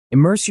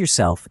Immerse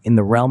yourself in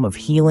the realm of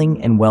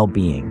healing and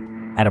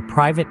well-being at a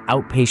private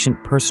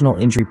outpatient personal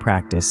injury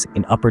practice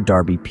in Upper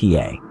Darby,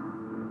 PA.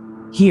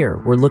 Here,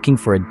 we're looking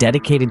for a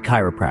dedicated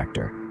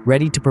chiropractor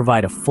ready to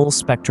provide a full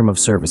spectrum of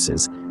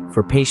services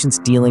for patients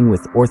dealing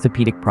with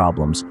orthopedic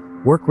problems,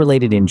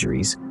 work-related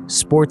injuries,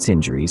 sports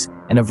injuries,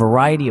 and a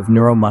variety of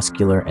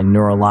neuromuscular and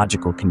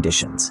neurological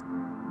conditions.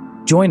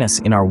 Join us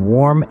in our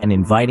warm and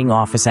inviting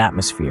office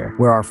atmosphere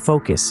where our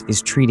focus is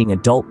treating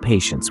adult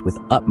patients with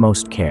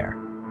utmost care.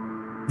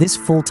 This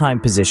full-time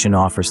position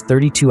offers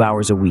 32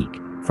 hours a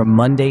week from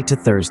Monday to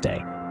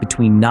Thursday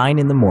between 9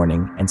 in the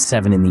morning and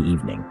 7 in the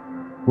evening.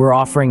 We're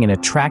offering an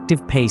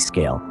attractive pay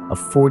scale of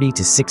 $40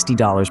 to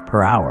 $60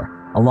 per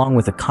hour, along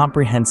with a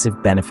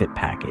comprehensive benefit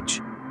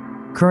package.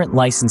 Current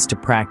license to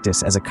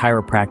practice as a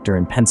chiropractor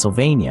in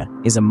Pennsylvania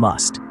is a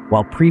must,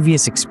 while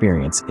previous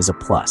experience is a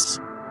plus.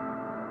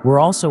 We're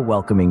also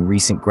welcoming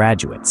recent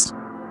graduates.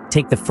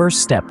 Take the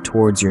first step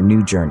towards your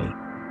new journey.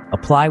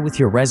 Apply with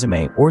your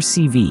resume or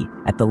CV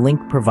at the link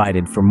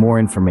provided for more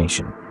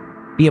information.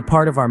 Be a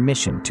part of our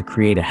mission to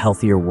create a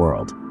healthier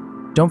world.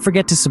 Don't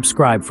forget to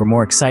subscribe for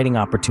more exciting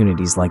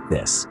opportunities like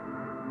this.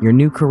 Your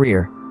new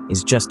career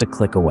is just a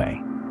click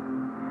away.